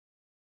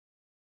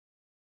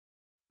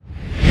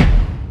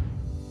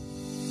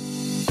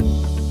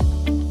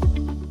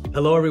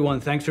Hello everyone,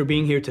 thanks for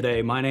being here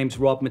today. My name's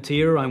Rob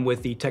Mateer. I'm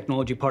with the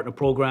Technology Partner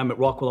Program at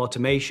Rockwell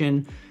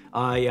Automation.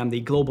 I am the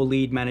global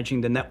lead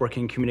managing the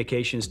networking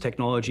communications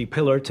technology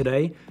pillar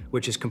today,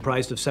 which is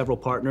comprised of several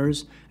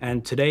partners.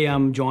 And today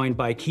I'm joined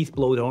by Keith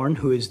Blodorn,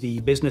 who is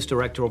the business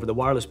director over the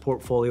wireless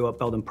portfolio at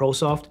Belden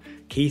ProSoft.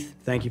 Keith,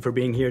 thank you for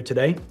being here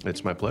today.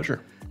 It's my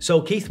pleasure. So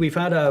Keith, we've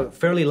had a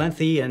fairly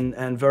lengthy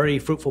and very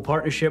fruitful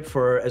partnership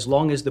for as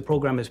long as the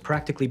program has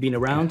practically been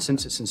around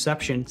since its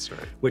inception, That's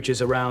right. which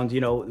is around,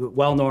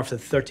 well north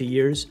of 30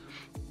 years.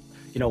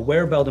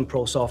 Where Belden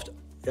ProSoft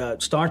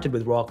started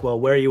with Rockwell,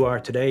 where you are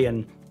today,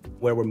 and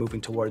where we're moving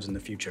towards in the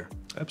future.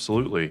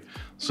 Absolutely.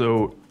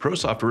 So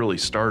ProSoft really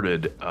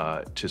started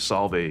to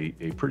solve a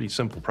pretty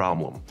simple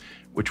problem,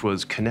 which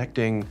was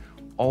connecting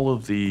all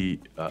of the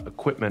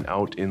equipment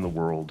out in the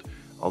world,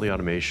 all the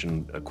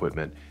automation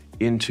equipment,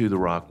 into the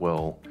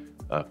Rockwell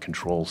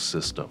control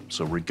system.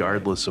 So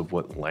regardless of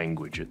what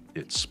language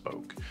it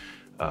spoke.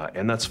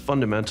 And that's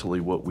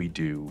fundamentally what we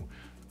do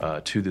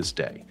to this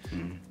day.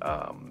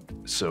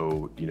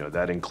 So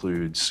that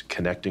includes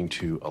connecting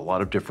to a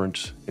lot of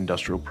different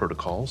industrial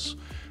protocols.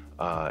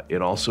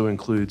 It also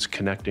includes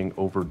connecting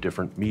over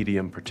different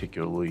medium,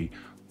 particularly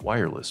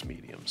wireless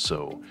mediums.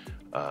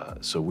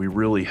 So we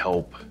really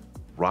help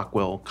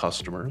Rockwell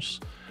customers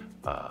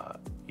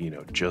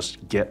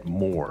just get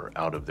more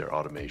out of their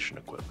automation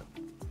equipment.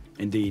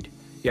 Indeed.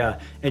 Yeah,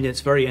 and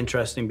it's very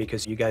interesting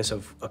because you guys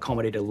have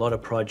accommodated a lot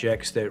of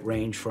projects that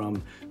range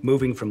from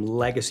moving from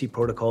legacy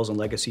protocols and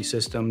legacy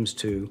systems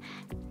to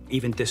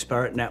even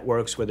disparate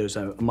networks where there's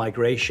a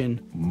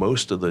migration.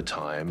 Most of the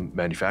time,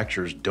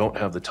 manufacturers don't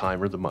have the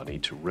time or the money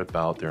to rip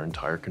out their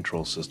entire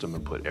control system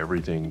and put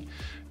everything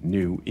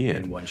new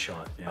in one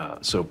shot. Yeah.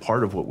 So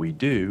part of what we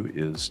do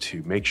is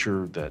to make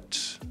sure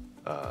that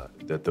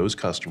that those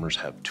customers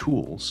have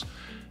tools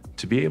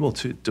to be able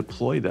to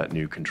deploy that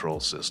new control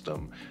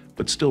system,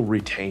 but still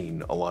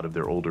retain a lot of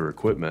their older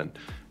equipment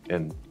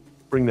and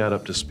bring that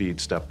up to speed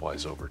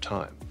stepwise over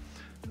time.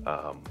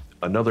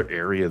 Another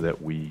area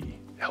that we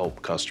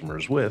help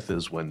customers with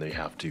is when they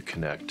have to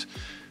connect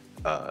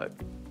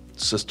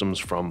systems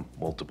from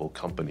multiple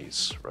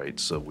companies, right?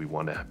 So we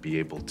want to be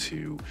able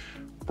to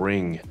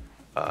bring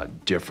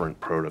different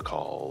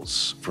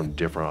protocols from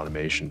different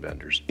automation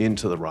vendors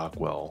into the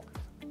Rockwell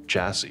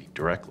chassis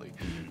directly.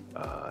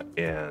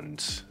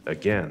 And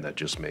again, that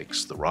just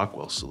makes the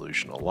Rockwell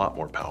solution a lot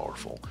more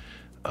powerful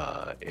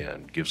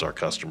and gives our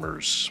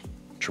customers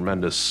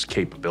tremendous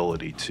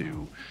capability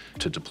to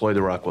deploy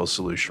the Rockwell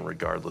solution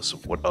regardless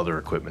of what other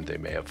equipment they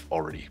may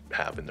already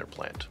have in their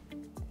plant.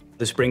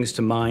 This brings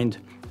to mind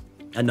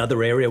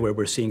another area where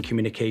we're seeing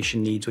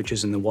communication needs, which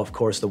is in of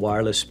course, the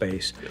wireless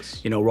space.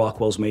 Yes.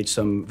 Rockwell's made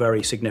some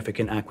very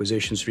significant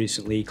acquisitions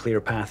recently,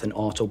 ClearPath and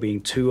Auto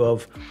being two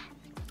of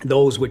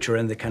those which are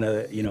in the kind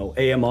of,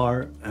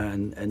 AMR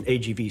and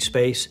AGV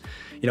space.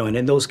 And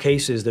in those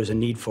cases, there's a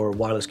need for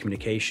wireless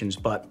communications,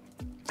 but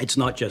it's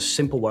not just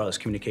simple wireless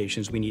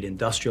communications. We need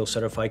industrial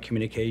certified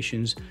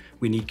communications.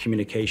 We need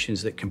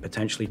communications that can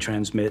potentially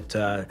transmit,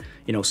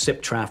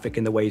 SIP traffic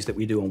in the ways that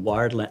we do on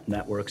wired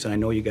networks. And I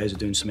know you guys are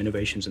doing some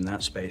innovations in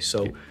that space.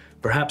 So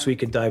perhaps we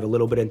could dive a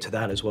little bit into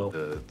that as well.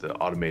 The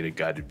automated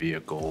guided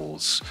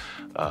vehicles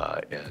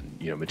and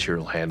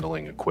material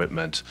handling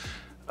equipment.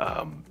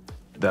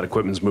 That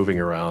equipment's moving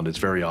around, it's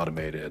very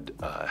automated,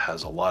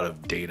 has a lot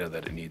of data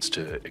that it needs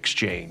to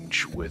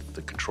exchange with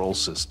the control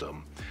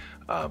system,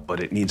 but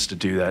it needs to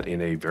do that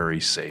in a very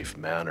safe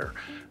manner.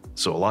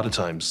 So a lot of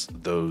times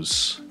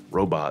those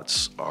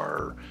robots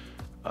are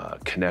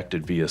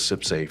connected via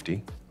SIP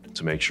safety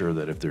to make sure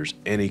that if there's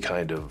any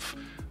kind of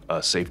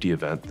safety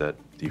event that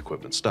the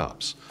equipment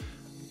stops.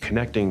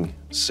 Connecting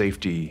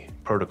safety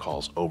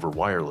protocols over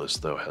wireless,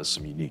 though, has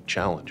some unique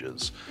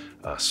challenges,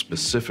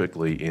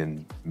 specifically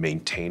in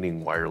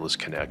maintaining wireless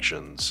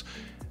connections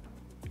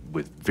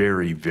with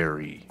very,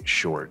 very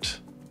short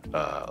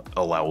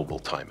allowable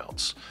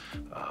timeouts.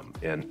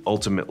 And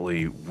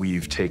ultimately,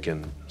 we've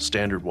taken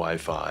standard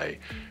Wi-Fi,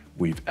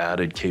 we've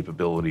added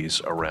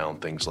capabilities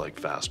around things like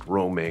fast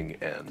roaming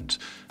and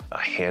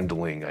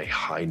handling a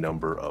high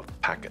number of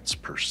packets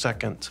per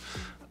second,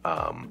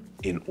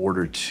 in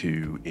order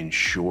to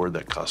ensure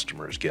that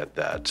customers get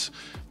that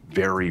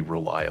very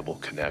reliable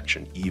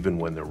connection, even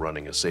when they're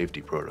running a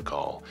safety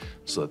protocol,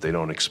 so that they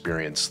don't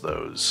experience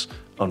those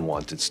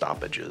unwanted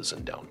stoppages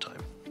and downtime.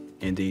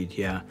 Indeed,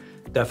 yeah.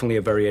 Definitely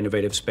a very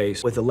innovative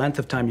space. With the length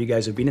of time you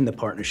guys have been in the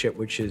partnership,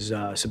 which is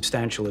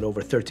substantial at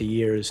over 30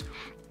 years,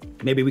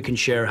 maybe we can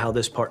share how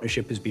this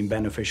partnership has been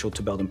beneficial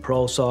to Belden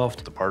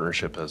ProSoft. The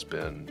partnership has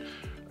been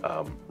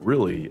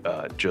really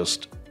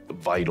just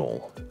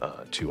vital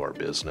to our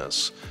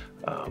business.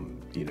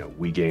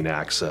 We gain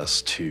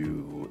access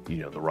to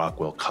the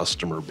Rockwell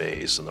customer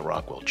base and the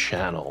Rockwell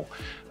channel,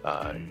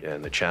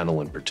 and the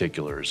channel in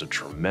particular is a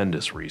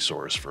tremendous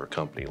resource for a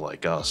company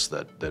like us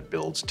that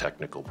builds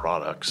technical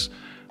products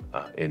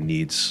and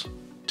needs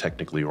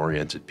technically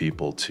oriented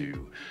people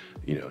to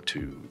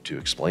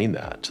explain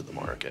that to the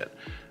market.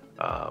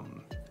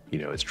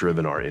 It's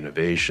driven our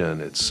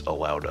innovation. It's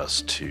allowed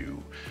us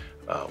to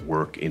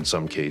work in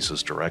some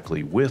cases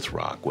directly with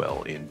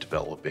Rockwell in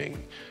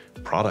developing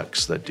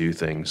products that do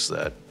things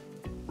that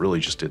really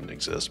just didn't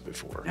exist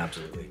before.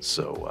 Absolutely.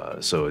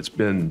 So it's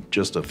been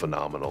just a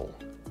phenomenal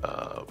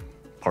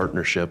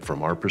partnership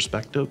from our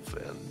perspective,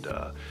 and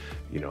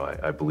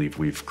I believe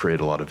we've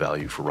created a lot of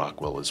value for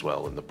Rockwell as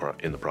well in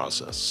the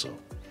process. So.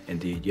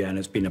 Indeed, yeah, and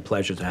it's been a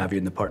pleasure to have you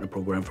in the partner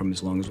program for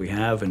as long as we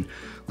have, and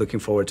looking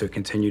forward to a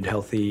continued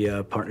healthy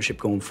partnership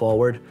going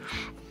forward.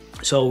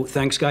 So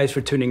thanks guys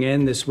for tuning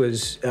in. This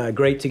was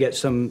great to get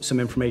some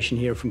information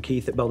here from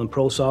Keith at Belden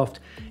ProSoft.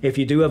 If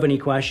you do have any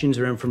questions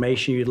or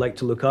information you'd like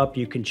to look up,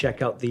 you can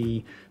check out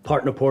the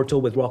partner portal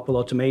with Rockwell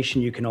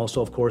Automation. You can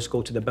also, of course,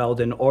 go to the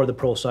Belden or the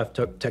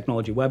ProSoft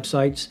technology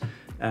websites,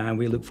 and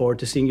we look forward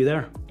to seeing you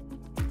there.